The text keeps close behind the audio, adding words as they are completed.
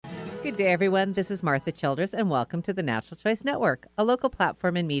Good day, everyone. This is Martha Childers, and welcome to the Natural Choice Network, a local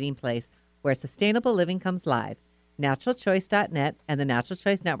platform and meeting place where sustainable living comes live. NaturalChoice.net and the Natural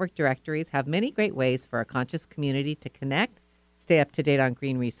Choice Network directories have many great ways for a conscious community to connect, stay up to date on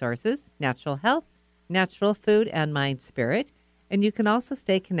green resources, natural health, natural food, and mind spirit. And you can also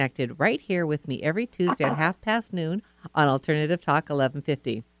stay connected right here with me every Tuesday at noon on Alternative Talk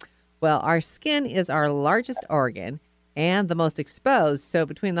 1150. Well, our skin is our largest organ and the most exposed. So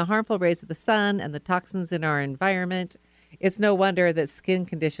between the harmful rays of the sun and the toxins in our environment, it's no wonder that skin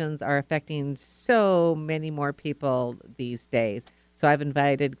conditions are affecting so many more people these days. So I've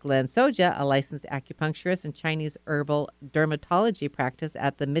invited Glen Soja, a licensed acupuncturist and Chinese herbal dermatology practice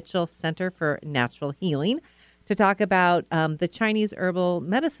at the Mitchell Center for Natural Healing, to talk about the Chinese herbal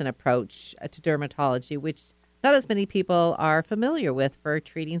medicine approach to dermatology, which not as many people are familiar with for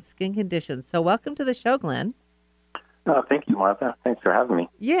treating skin conditions. So welcome to the show, Glen. Oh, thank you, Martha. Thanks for having me.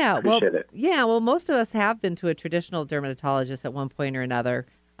 Yeah, Appreciate it. Yeah, well, most of us have been to a traditional dermatologist at one point or another.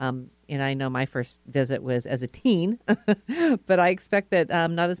 And I know my first visit was as a teen, but I expect that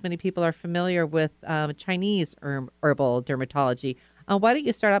not as many people are familiar with Chinese herbal dermatology. Why don't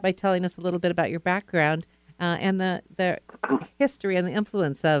you start out by telling us a little bit about your background and the history and the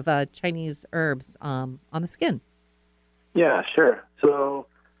influence of Chinese herbs on the skin? Yeah, sure. So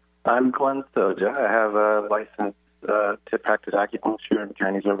I'm Glen Soja. I have a license to practice acupuncture and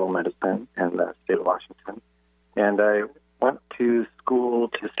Chinese herbal medicine in the state of Washington. And I went to school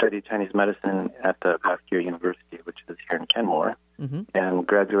to study Chinese medicine at the Pasteur University, which is here in Kenmore, and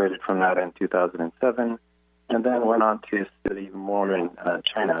graduated from that in 2007, and then went on to study more in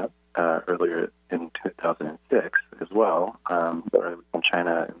China earlier in 2006 as well, where I was in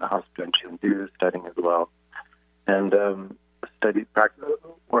China in the hospital in Chengdu studying as well, and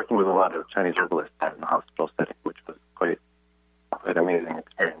working with a lot of Chinese herbalists in the hospital setting, which was quite an amazing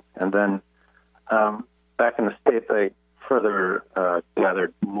experience. And then back in the States, I further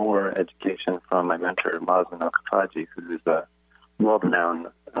gathered more education from my mentor, Mazin Al-Khafaji, who is a world-renowned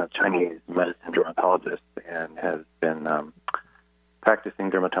Chinese medicine dermatologist and has been practicing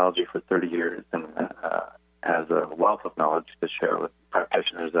dermatology for 30 years and has a wealth of knowledge to share with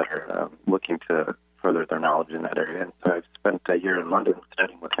practitioners that are looking to further their knowledge in that area. And so I've spent a year in London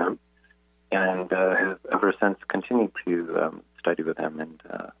studying with him, and have ever since continued to study with him, and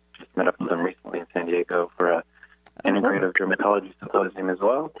just met up with him recently in San Diego for a integrative dermatology symposium as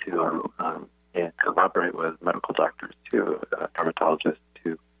well, to collaborate with medical doctors too, dermatologists,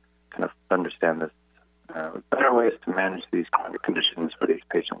 to kind of understand this better ways to manage these chronic conditions for these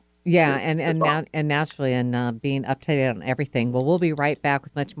patients. Yeah, and naturally, and being up to date on everything. Well, we'll be right back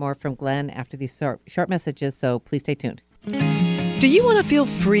with much more from Glen after these short messages, so please stay tuned. Do you want to feel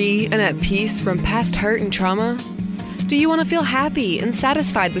free and at peace from past hurt and trauma? Do you want to feel happy and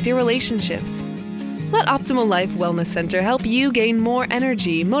satisfied with your relationships? Let Optimal Life Wellness Center help you gain more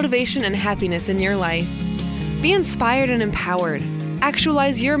energy, motivation, and happiness in your life. Be inspired and empowered.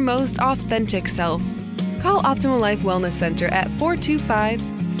 Actualize your most authentic self. Call Optimal Life Wellness Center at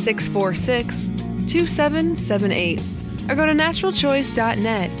 425-646-2778 or go to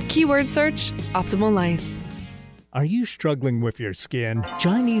naturalchoice.net. Keyword search Optimal Life. Are you struggling with your skin?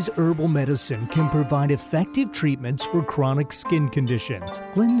 Chinese herbal medicine can provide effective treatments for chronic skin conditions.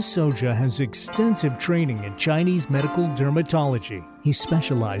 Glen Soja has extensive training in Chinese medical dermatology. He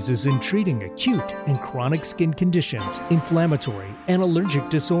specializes in treating acute and chronic skin conditions, inflammatory and allergic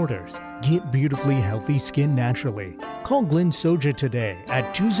disorders. Get beautifully healthy skin naturally. Call Glen Soja today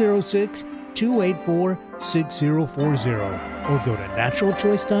at 206-284-6040 or go to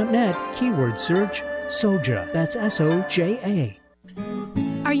naturalchoice.net, keyword search Soja. That's Soja.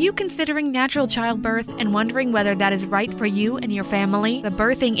 Are you considering natural childbirth and wondering whether that is right for you and your family? The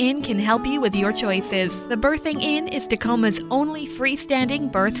Birthing Inn can help you with your choices. The Birthing Inn is Tacoma's only freestanding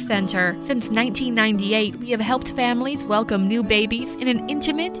birth center. Since 1998, we have helped families welcome new babies in an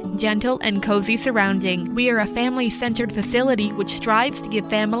intimate, gentle, and cozy surrounding. We are a family-centered facility which strives to give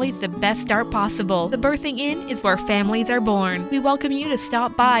families the best start possible. The Birthing Inn is where families are born. We welcome you to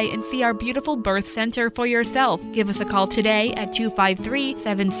stop by and see our beautiful birth center for yourself. Give us a call today at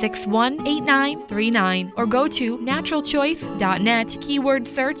 253-761-8939 or go to naturalchoice.net, keyword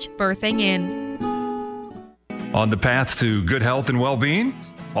search Birthing Inn. On the path to good health and well-being,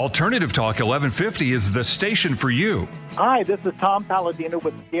 Alternative Talk 1150 is the station for you. Hi, this is Tom Palladino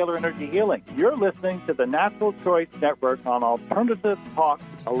with Scalar Energy Healing. You're listening to the Natural Choice Network on Alternative Talk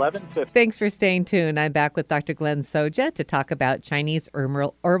 1150. Thanks for staying tuned. I'm back with Dr. Glen Soja to talk about Chinese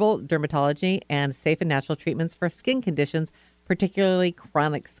herbal dermatology and safe and natural treatments for skin conditions, particularly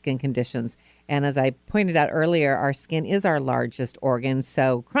chronic skin conditions. And as I pointed out earlier, our skin is our largest organ,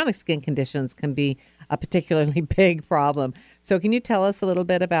 so chronic skin conditions can be a particularly big problem. So can you tell us a little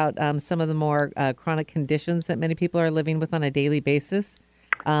bit about some of the more chronic conditions that many people are living with on a daily basis,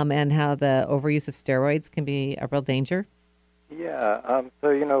 and how the overuse of steroids can be a real danger? Yeah.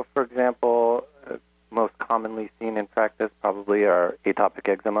 So, for example, most commonly seen in practice probably are atopic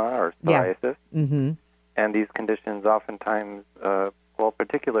eczema or psoriasis. Yeah. Mm-hmm. And these conditions oftentimes,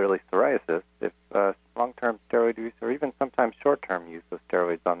 particularly psoriasis, if long-term steroid use or even sometimes short-term use of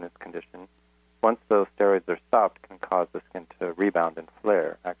steroids on this condition, once those steroids are stopped, can cause the skin to rebound and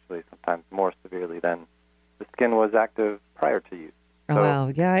flare, actually sometimes more severely than the skin was active prior to use. Oh, wow.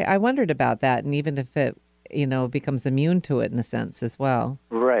 Yeah, I wondered about that, and even if it, becomes immune to it in a sense as well.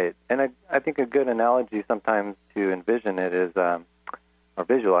 Right. And I think a good analogy sometimes to envision it is, or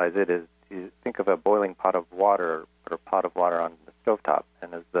visualize it, is to think of a boiling pot of water or pot of water on the stovetop,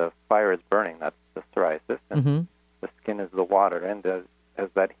 and as the fire is burning, that's the psoriasis, and the skin is the water, and as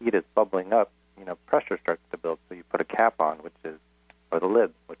that heat is bubbling up, pressure starts to build, so you put a cap on, or the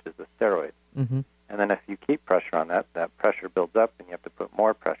lid, which is the steroid. Mm-hmm. And then if you keep pressure on that pressure builds up, and you have to put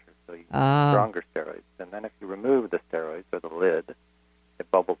more pressure, so you use stronger steroids. And then if you remove the steroids or the lid,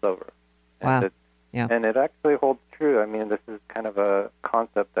 it bubbles over. And wow. Yeah. And it actually holds true. I mean, this is kind of a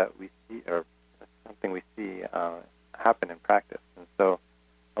concept that we see, or something we see happen in practice. And so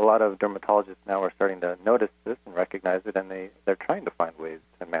a lot of dermatologists now are starting to notice this and recognize it, and they're trying to find ways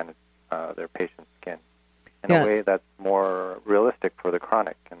to manage their patient's skin in a way that's more realistic for the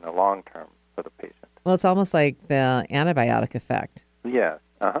chronic and the long term for the patient. Well, it's almost like the antibiotic effect. Yes.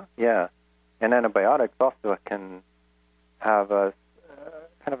 Yeah. And antibiotics also can have a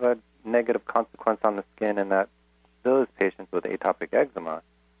kind of a negative consequence on the skin, in that those patients with atopic eczema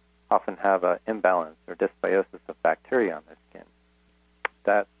often have an imbalance or dysbiosis of bacteria on their skin.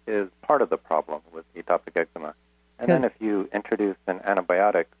 That is part of the problem with atopic eczema. And then if you introduce an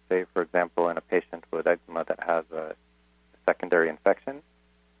antibiotic, say, for example, in a patient with eczema that has a secondary infection,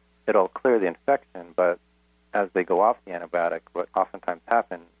 it'll clear the infection, but as they go off the antibiotic, what oftentimes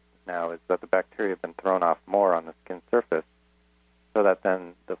happens now is that the bacteria have been thrown off more on the skin surface, so that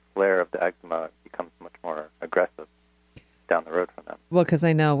then the flare of the eczema becomes much more aggressive down the road from them. Well, because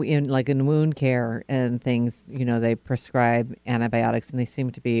I know in wound care and things, they prescribe antibiotics, and they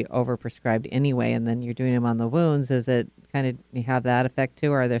seem to be overprescribed anyway, and then you're doing them on the wounds. Is it kind of have that effect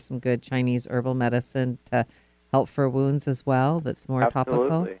too, or are there some good Chinese herbal medicine to help for wounds as well that's more Absolutely.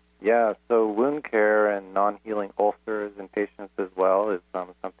 topical? Yeah, so wound care and non-healing ulcers in patients as well is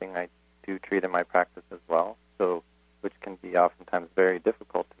something I do treat in my practice as well, so which can be oftentimes very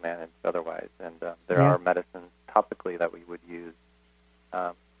difficult to manage otherwise. And there are medicines topically that we would use,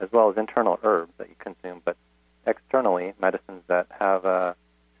 as well as internal herbs that you consume, but externally, medicines that have a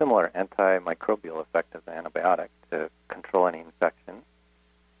similar antimicrobial effect as an antibiotic to control any infection,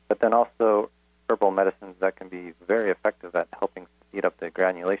 but then also herbal medicines that can be very effective at helping speed up the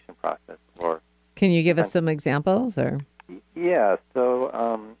granulation process. Can you give us some examples? Or yeah,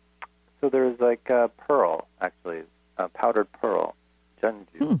 so there's like pearl, actually. Powdered pearl,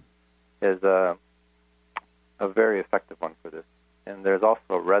 Junju, is a very effective one for this. And there's also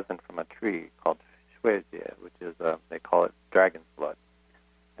a resin from a tree called shuejie, which is, they call it dragon's blood.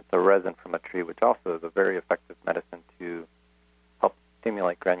 It's a resin from a tree, which also is a very effective medicine to help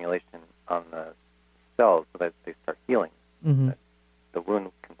stimulate granulation on the cells so that they start healing. That the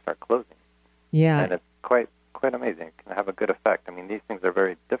wound can start closing. Yeah. And it's quite amazing. It can have a good effect. I mean, these things are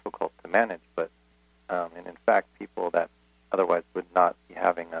very difficult to manage, but and in fact, people that otherwise would not be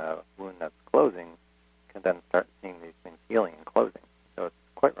having a wound that's closing can then start seeing these things healing and closing. So it's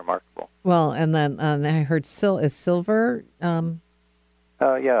quite remarkable. Well, and then I heard is silver.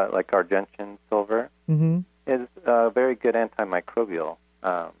 Yeah, like Argentian silver is a very good antimicrobial.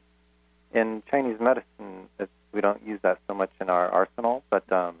 In Chinese medicine, we don't use that so much in our arsenal, but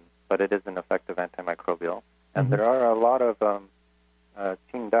it is an effective antimicrobial. And there are a lot of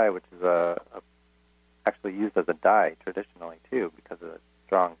qing dye, which is actually used as a dye traditionally too, because of the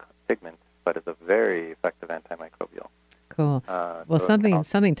strong pigment, but it's a very effective antimicrobial. Cool. Well, so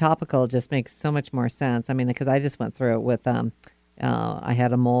something topical just makes so much more sense. I mean, because I just went through it with I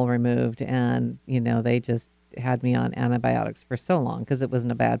had a mole removed, and they just had me on antibiotics for so long because it was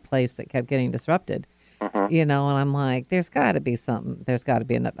in a bad place that kept getting disrupted. And I'm like, there's got to be something. There's got to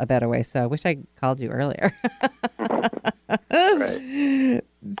be a better way. So I wish I called you earlier. Right.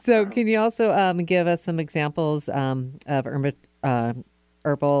 So can you also give us some examples of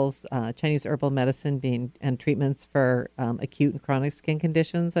herbals, Chinese herbal medicine and treatments for acute and chronic skin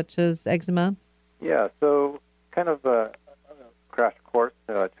conditions such as eczema? Yeah, so kind of crash course.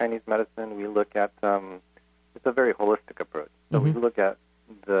 Chinese medicine, we look at, it's a very holistic approach. So we look at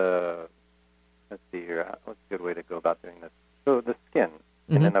let's see here, what's a good way to go about doing this? So the skin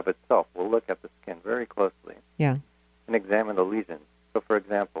in and of itself, we'll look at the skin very closely and examine the lesions. So for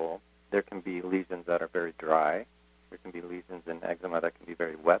example, there can be lesions that are very dry. There can be lesions in eczema that can be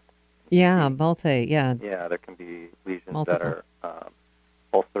very wet. Yeah, Yeah, there can be lesions that are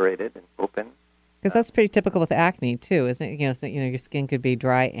ulcerated and open. Because that's pretty typical with acne too, isn't it? So, your skin could be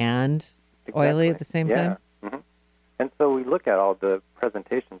dry and oily at the same time. Mm-hmm. And so we look at all the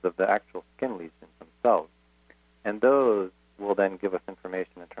presentations of the actual skin lesions themselves, and those will then give us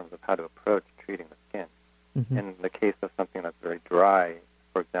information in terms of how to approach treating the skin. In the case of something that's very dry,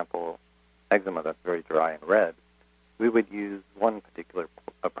 for example, eczema that's very dry and red, we would use one particular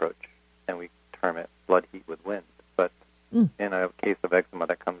approach, and we term it blood heat with wind. But in a case of eczema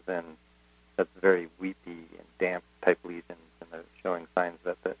that comes in that's very weepy and damp type lesions, and they're showing signs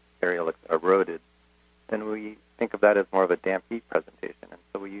that the area looks eroded, then we think of that as more of a damp heat presentation. And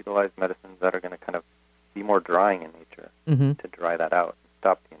so we utilize medicines that are going to kind of be more drying in nature to dry that out and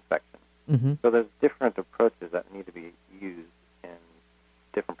stop the infection. So there's different approaches that need to be used in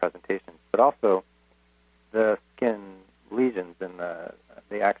different presentations, but also the skin lesions and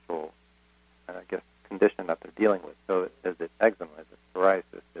the actual, condition that they're dealing with. So is it eczema? Is it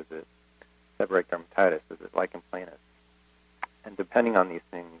psoriasis? Is it seborrheic dermatitis? Is it lichen planus? And depending on these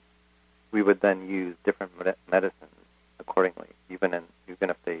things, we would then use different medicines accordingly, even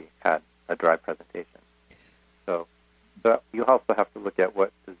if they had a dry presentation. So you also have to look at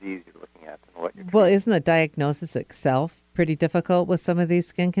what disease you're looking at and what you're treating. Well, isn't the diagnosis itself pretty difficult with some of these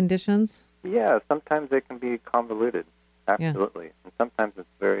skin conditions? Yeah, sometimes it can be convoluted, absolutely. Yeah. And sometimes it's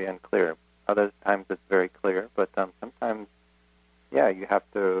very unclear. Other times it's very clear, but sometimes, you have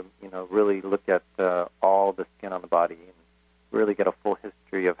to, really look at all the skin on the body and really get a full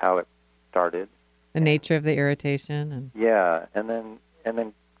history of how it started. The nature of the irritation. And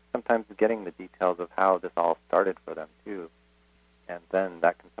then sometimes getting the details of how this all started for them, too. And then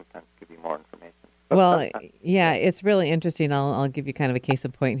that can sometimes give you more information. But it's really interesting. I'll give you kind of a case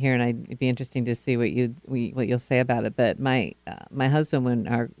in point here, and it'd be interesting to see what you'll say about it. But my husband, when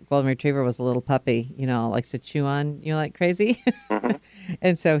our golden retriever was a little puppy, likes to chew on you like crazy,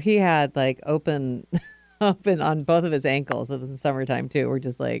 and so he had like open on both of his ankles. It was the summertime too. We're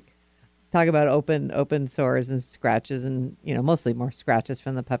just like talk about open sores and scratches, and mostly more scratches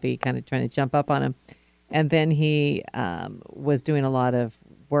from the puppy kind of trying to jump up on him. And then he was doing a lot of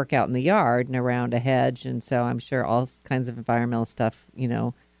work out in the yard and around a hedge, and so I'm sure all kinds of environmental stuff,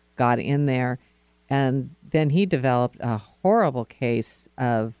 got in there. And then he developed a horrible case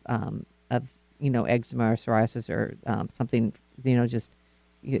of eczema or psoriasis or something,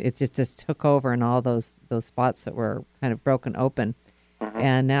 it just took over in all those spots that were kind of broken open.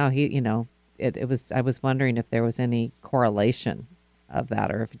 And now he, I was wondering if there was any correlation of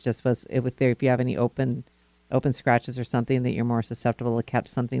that, or if it just was, if you have any open scratches or something that you're more susceptible to catch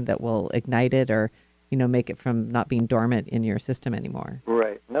something that will ignite it or, make it from not being dormant in your system anymore.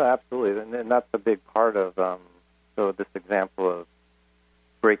 Right. No, absolutely. And that's a big part of, so this example of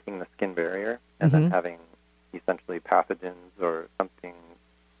breaking the skin barrier and then having essentially pathogens or something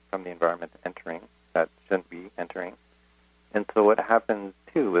from the environment entering that shouldn't be entering. And so what happens,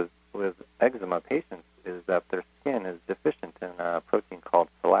 too, with eczema patients is that their skin is deficient in a protein called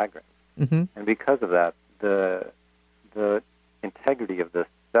filaggrin. And because of that, the integrity of the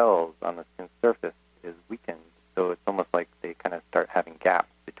cells on the skin surface is weakened. So it's almost like they kind of start having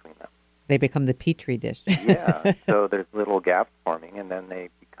gaps between them. They become the petri dish. So there's little gaps forming, and then they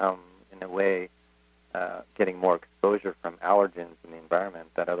become, in a way, getting more exposure from allergens in the environment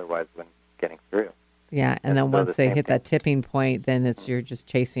that otherwise wouldn't be getting through. Yeah, and then once they hit that tipping point, then you're just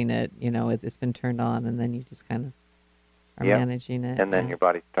chasing it. It's been turned on, and then you just kind of are managing it. And then your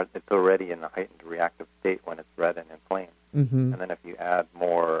body it's already in a heightened reactive state when it's red and inflamed. And then if you add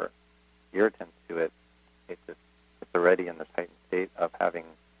more irritants to it, it's already in this heightened state of having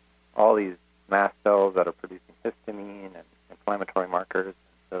all these mast cells that are producing histamine and inflammatory markers.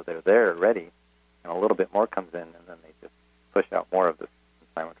 So they're there ready, and a little bit more comes in, and then they just push out more of this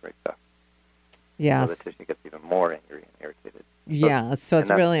inflammatory stuff. Yes. So the tissue gets even more angry and irritated. So it's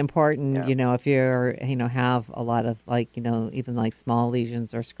really important, if you're, have a lot of even like small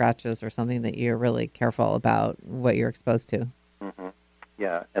lesions or scratches or something, that you're really careful about what you're exposed to.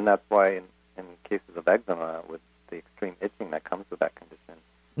 Yeah, and that's why in cases of eczema, with the extreme itching that comes with that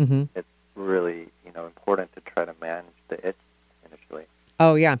condition, it's really, important to try to manage the itch initially.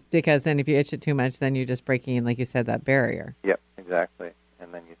 Oh, yeah, because then if you itch it too much, then you're just breaking, like you said, that barrier. Yep, exactly.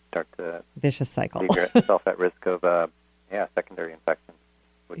 And then you start to vicious cycle. leave yourself at risk of secondary infections,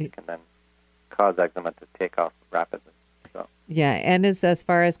 which can then cause eczema to take off rapidly. So. Yeah, and as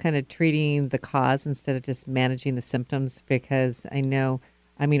far as kind of treating the cause instead of just managing the symptoms, because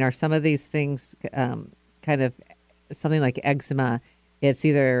are some of these things kind of something like eczema? It's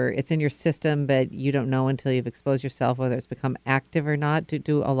in your system, but you don't know until you've exposed yourself whether it's become active or not.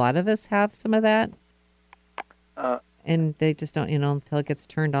 Do a lot of us have some of that? And they just don't, until it gets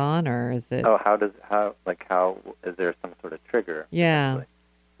turned on, or is it? Oh, how is there some sort of trigger? Yeah.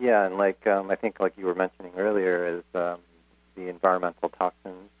 Yeah, and I think like you were mentioning earlier is the environmental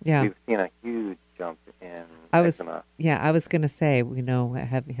toxins. Yeah. We've seen a huge jump in eczema. I was going to say,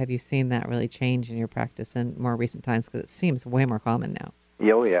 have you seen that really change in your practice in more recent times? Because it seems way more common now.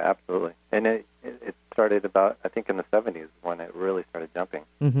 Yeah, oh, yeah, absolutely. And it started about, I think, in the 70s when it really started jumping,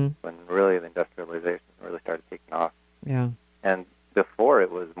 when really the industrialization really started taking off. Yeah. And before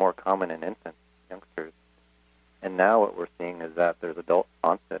it was more common in infants, youngsters. And now what we're seeing is that there's adult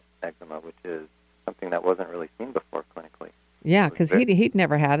onset eczema, which is something that wasn't really seen before clinically. Yeah, because he'd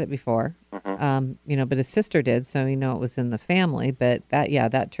never had it before, Mm-hmm. But his sister did, so it was in the family. But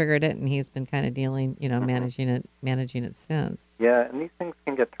that triggered it, and he's been kind of dealing, managing it since. Yeah, and these things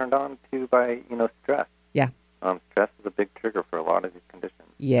can get turned on too by stress. Yeah. Stress is a big trigger for a lot of these conditions.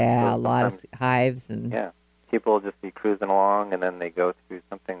 Yeah, so a lot of hives and. Yeah, people just be cruising along, and then they go through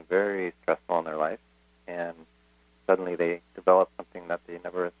something very stressful in their life, and suddenly they develop something that they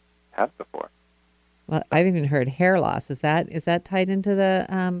never had before. Well, I've even heard hair loss. Is that tied into the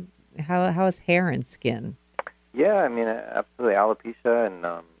how is hair and skin? Yeah, absolutely. Alopecia, and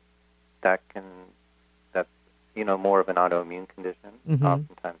that's more of an autoimmune condition.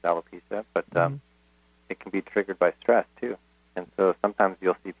 Oftentimes alopecia, but it can be triggered by stress too. And so sometimes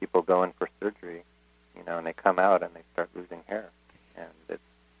you'll see people go in for surgery, and they come out and they start losing hair, and it's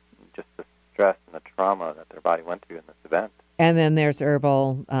just the stress and the trauma that their body went through in this event. And then there's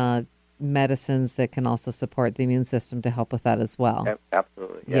herbal medicines that can also support the immune system to help with that as well.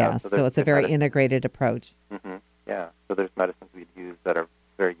 Absolutely. Yeah, so it's a very integrated approach. Mm-hmm. Yeah, so there's medicines we'd use that are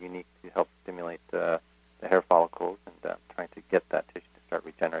very unique to help stimulate the hair follicles and trying to get that tissue to start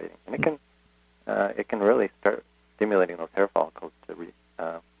regenerating. And it can really start stimulating those hair follicles to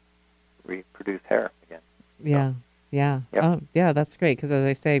reproduce hair again. Yeah. So, yeah. Yep. Oh, yeah, that's great. Because as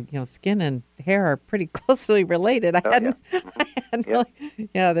I say, skin and hair are pretty closely related. There's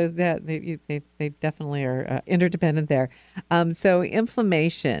that. They definitely are interdependent there. So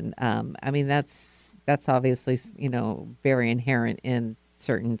inflammation, that's obviously, very inherent in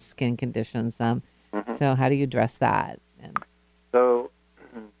certain skin conditions. So how do you address that?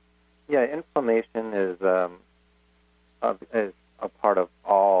 Inflammation is a part of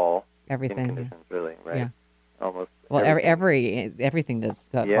all everything skin conditions, really, right? Yeah. Almost. Well, everything that's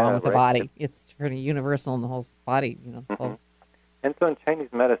got wrong with the body, it's pretty universal in the whole body, And so in Chinese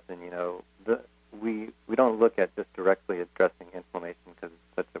medicine, we don't look at just directly addressing inflammation because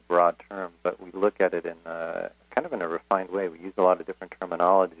it's such a broad term, but we look at it in kind of in a refined way. We use a lot of different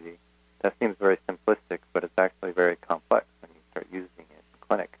terminology. That seems very simplistic, but it's actually very complex when you start using it in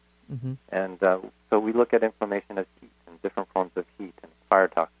clinic. Mm-hmm. And so we look at inflammation as heat and different forms of heat and fire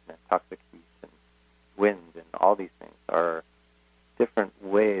toxin and toxic heat and wind, and all these things are different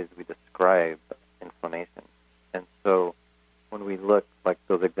ways we describe inflammation. And so when we look, like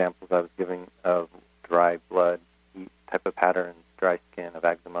those examples I was giving of dry blood, heat type of patterns, dry skin of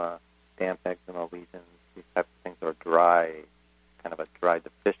eczema, damp eczema lesions, these types of things are dry, kind of a dry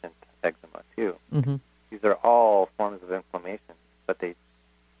deficient eczema too. Mm-hmm. These are all forms of inflammation, but they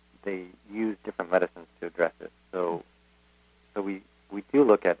use different medicines to address it. So we do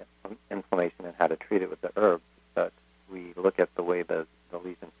look at inflammation and how to treat it with the herbs, but we look at the way the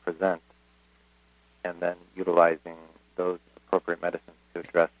lesions present and then utilizing those appropriate medicines to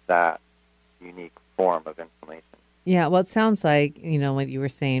address that unique form of inflammation. Yeah, well, it sounds like, what you were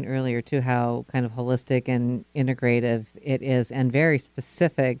saying earlier, too, how kind of holistic and integrative it is and very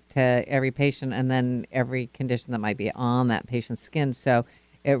specific to every patient and then every condition that might be on that patient's skin. So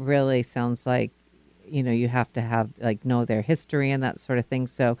it really sounds like, you have to know their history and that sort of thing.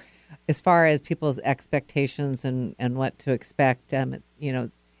 So as far as people's expectations and what to expect, it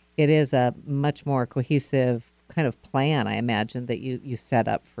is a much more cohesive kind of plan, I imagine, that you set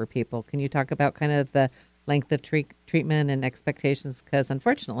up for people. Can you talk about kind of the length of treatment and expectations? Because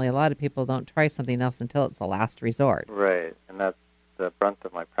unfortunately, a lot of people don't try something else until it's the last resort. Right, and that's the brunt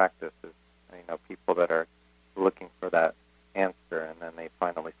of my practice is, people that are looking for that answer, and then they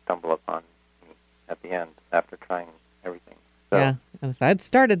finally stumble upon me at the end after trying everything. So, yeah, if I'd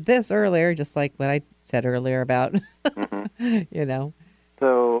started this earlier, just like what I said earlier about, mm-hmm.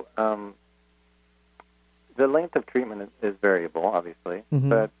 So, the length of treatment is variable, obviously,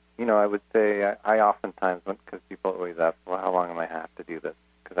 but I would say I oftentimes, because people always ask, well, how long am I have to do this?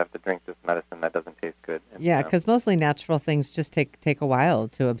 Because I have to drink this medicine that doesn't taste good. And, yeah, because mostly natural things just take a while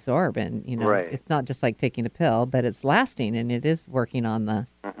to absorb, and Right. it's not just like taking a pill, but it's lasting and it is working on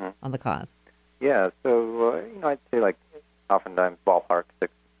the cause. Yeah, so I'd say like oftentimes ballpark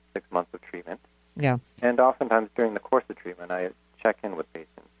six months of treatment. Yeah, And oftentimes during the course of treatment, I check in with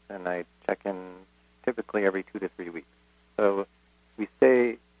patients, and I check in typically every 2 to 3 weeks. So we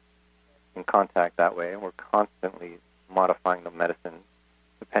stay in contact that way, and we're constantly modifying the medicine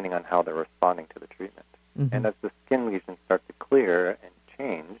depending on how they're responding to the treatment. And as the skin lesions start to clear and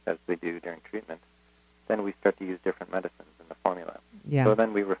change, as they do during treatment, then we start to use different medicines in the formula. yeah, So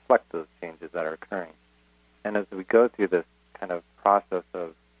then we reflect those changes that are occurring. And as we go through this kind of process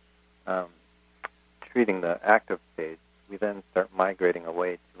of treating the active stage, we then start migrating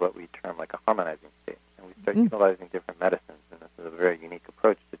away to what we term like a harmonizing state. And we start utilizing different medicines. And this is a very unique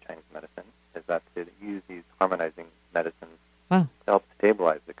approach to Chinese medicine, is that to use these harmonizing medicines wow. to help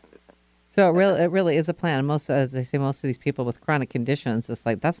stabilize the condition. So it really is a plan. Most, as they say, most of these people with chronic conditions, it's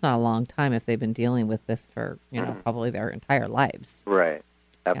like that's not a long time if they've been dealing with this for probably their entire lives. Right.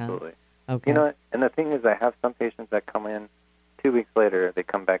 Absolutely. Yeah. Okay. And the thing is, I have some patients that come in 2 weeks later. They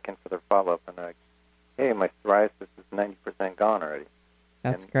come back in for their follow-up, and they're like, "Hey, my psoriasis is 90% gone already."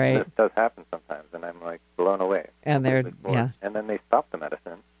 That's and great. This does happen sometimes, and I'm like blown away. And they're Completely floored. And then they stop the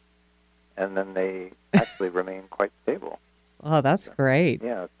medicine, and then they actually remain quite stable. Oh, that's great.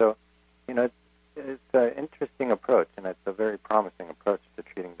 Yeah. So, it's an interesting approach, and it's a very promising approach to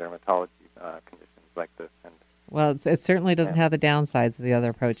treating dermatology conditions like this. And Well, it certainly doesn't have the downsides of the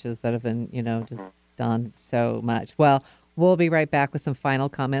other approaches that have been, just done so much. Well, we'll be right back with some final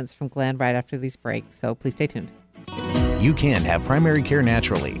comments from Glenn right after these breaks, so please stay tuned. You can have primary care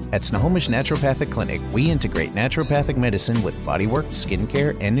naturally. At Snohomish Naturopathic Clinic, we integrate naturopathic medicine with bodywork,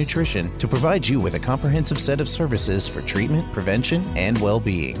 skincare, and nutrition to provide you with a comprehensive set of services for treatment, prevention, and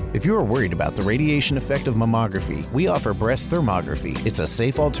well-being. If you are worried about the radiation effect of mammography, we offer breast thermography. It's a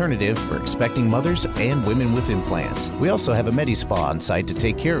safe alternative for expecting mothers and women with implants. We also have a Medi-Spa on site to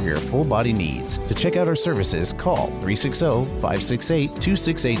take care of your full body needs. To check out our services, call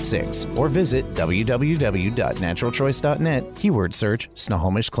 360-568-2686 or visit www.naturalchoice.net, keyword search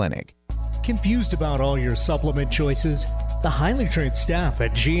Snohomish Clinic. Confused about all your supplement choices? The highly trained staff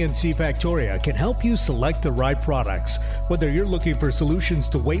at GNC Factoria can help you select the right products. Whether you're looking for solutions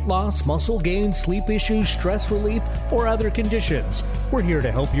to weight loss, muscle gain, sleep issues, stress relief, or other conditions, we're here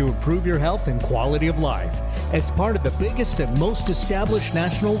to help you improve your health and quality of life. As part of the biggest and most established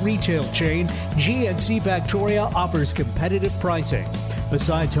national retail chain, GNC Factoria offers competitive pricing.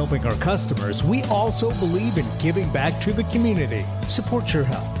 Besides helping our customers, we also believe in giving back to the community. Support your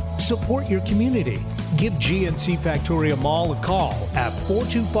health. Support your community. Give GNC Factoria Mall a call at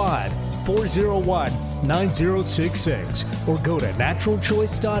 425-401-9066 or go to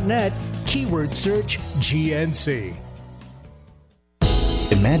naturalchoice.net, keyword search GNC.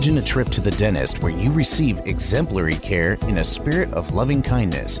 Imagine a trip to the dentist where you receive exemplary care in a spirit of loving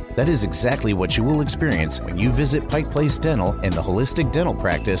kindness. That is exactly what you will experience when you visit Pike Place Dental and the holistic dental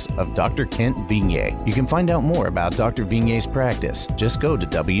practice of Dr. Kent Vigne. You can find out more about Dr. Vigne's practice. Just go to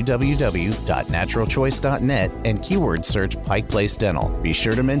www.naturalchoice.net and keyword search Pike Place Dental. Be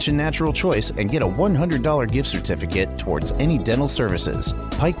sure to mention Natural Choice and get a $100 gift certificate towards any dental services.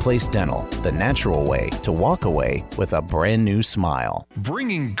 Pike Place Dental, the natural way to walk away with a brand new smile.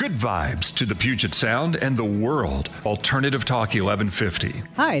 Bringing good vibes to the Puget Sound and the world. Alternative Talk 1150.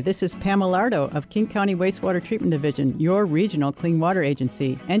 Hi, this is Pam Lardo of King County Wastewater Treatment Division, your regional clean water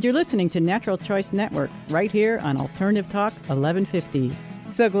agency. And you're listening to Natural Choice Network right here on Alternative Talk 1150.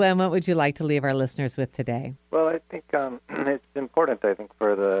 So, Glenn, what would you like to leave our listeners with today? Well, I think it's important,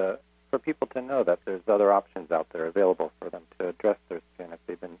 for people to know that there's other options out there available for them to address their skin if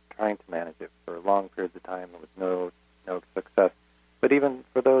they've been trying to manage it for long periods of time with no success. But even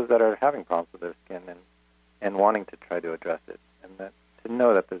for those that are having problems with their skin and wanting to try to address it, and that to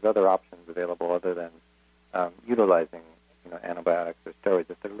know that there's other options available other than utilizing antibiotics or steroids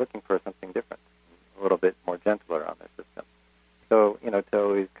if they're looking for something different, a little bit more gentler on their system. So to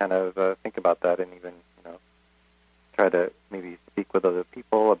always kind of think about that and even try to maybe speak with other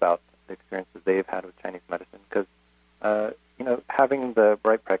people about the experiences they've had with Chinese medicine, because having the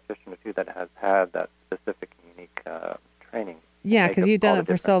right practitioner too that has had that specific and unique training. Yeah, because you've done it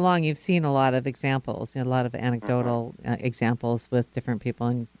for so long, you've seen a lot of examples, a lot of anecdotal examples with different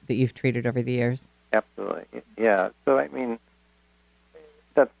people that you've treated over the years. Absolutely, yeah. So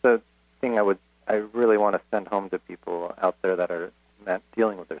that's the thing I really want to send home to people out there that are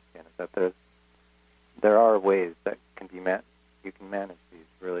dealing with their skin, is that there's there are ways that can be you can manage these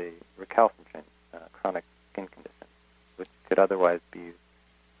really recalcitrant chronic skin conditions, which could otherwise be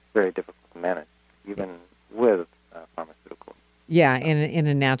very difficult to manage, even with pharmaceuticals. Yeah, in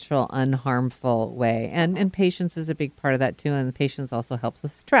a natural, unharmful way. And patience is a big part of that too. And patience also helps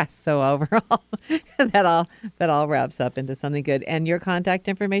with stress. So overall, that all wraps up into something good. And your contact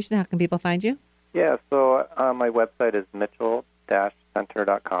information, how can people find you? Yeah, so my website is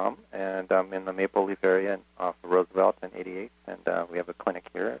mitchell-center.com, and I'm in the Maple Leaf area off of Roosevelt and 88th, and we have a clinic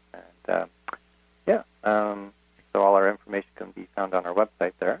here. And so all our information can be found on our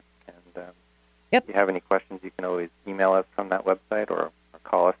website there. And if you have any questions, you can always email us from that website or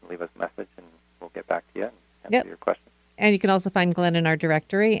call us and leave us a message, and we'll get back to you and answer your questions. And you can also find Glen in our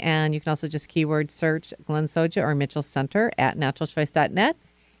directory, and you can also just keyword search Glen Soja or Mitchell Center at naturalchoice.net.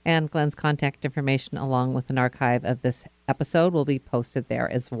 And Glen's contact information, along with an archive of this episode, will be posted there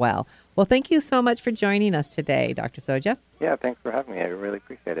as well. Well, thank you so much for joining us today, Dr. Soja. Yeah, thanks for having me. I really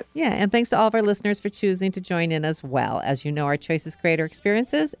appreciate it. Yeah, and thanks to all of our listeners for choosing to join in as well. As you know, our choices create our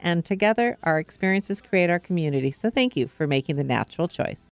experiences, and together our experiences create our community. So thank you for making the natural choice.